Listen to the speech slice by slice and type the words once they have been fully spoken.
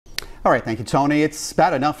All right, thank you, Tony. It's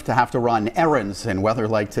bad enough to have to run errands in weather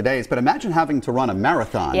like today's, but imagine having to run a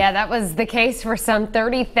marathon. Yeah, that was the case for some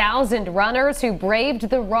 30,000 runners who braved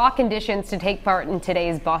the raw conditions to take part in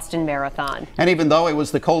today's Boston Marathon. And even though it was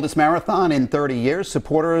the coldest marathon in 30 years,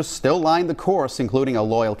 supporters still lined the course, including a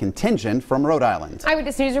loyal contingent from Rhode Island.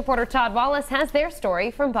 Eyewitness News reporter Todd Wallace has their story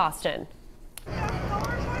from Boston.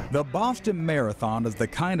 The Boston Marathon is the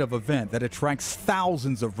kind of event that attracts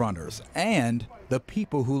thousands of runners and the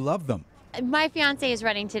people who love them. My fiance is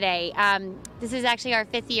running today. This is actually our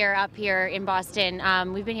 5th year up here in Boston.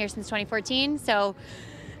 We've been here since 2014, so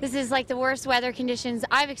this is like the worst weather conditions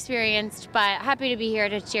I've experienced, but happy to be here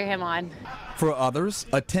to cheer him on. For others,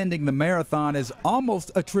 attending the marathon is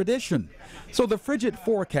almost a tradition. So the frigid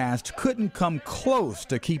forecast couldn't come close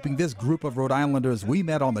to keeping this group of Rhode Islanders we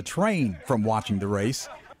met on the train from watching the race.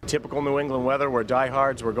 Typical New England weather. We're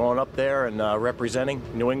diehards. We're going up there and representing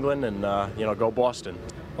New England and, go Boston.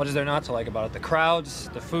 What is there not to like about it? The crowds,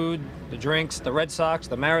 the food, the drinks, the Red Sox,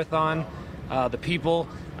 the marathon, the people.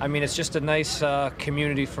 I mean, it's just a nice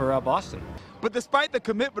community for Boston. But despite the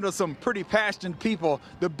commitment of some pretty passionate people,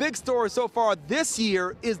 the big story so far this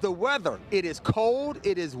year is the weather. It is cold,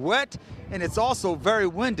 it is wet, and it's also very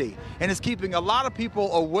windy. And it's keeping a lot of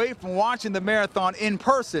people away from watching the marathon in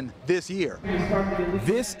person this year.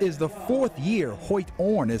 This is the 4th year Hoyt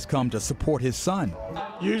Orn has come to support his son.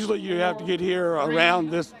 Usually you have to get here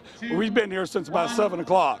around this. We've been here since about 7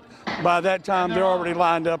 o'clock. By that time, they're already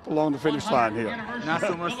lined up along the finish line here. Not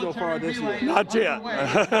so much so far this year. Not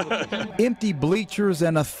yet. Empty bleachers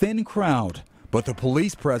and a thin crowd, but the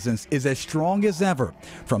police presence is as strong as ever,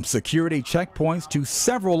 from security checkpoints to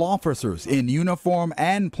several officers in uniform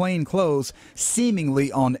and plain clothes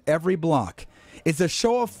seemingly on every block. It's a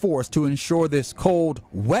show of force to ensure this cold,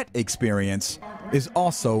 wet experience is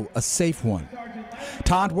also a safe one.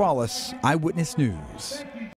 Todd Wallace, Eyewitness News.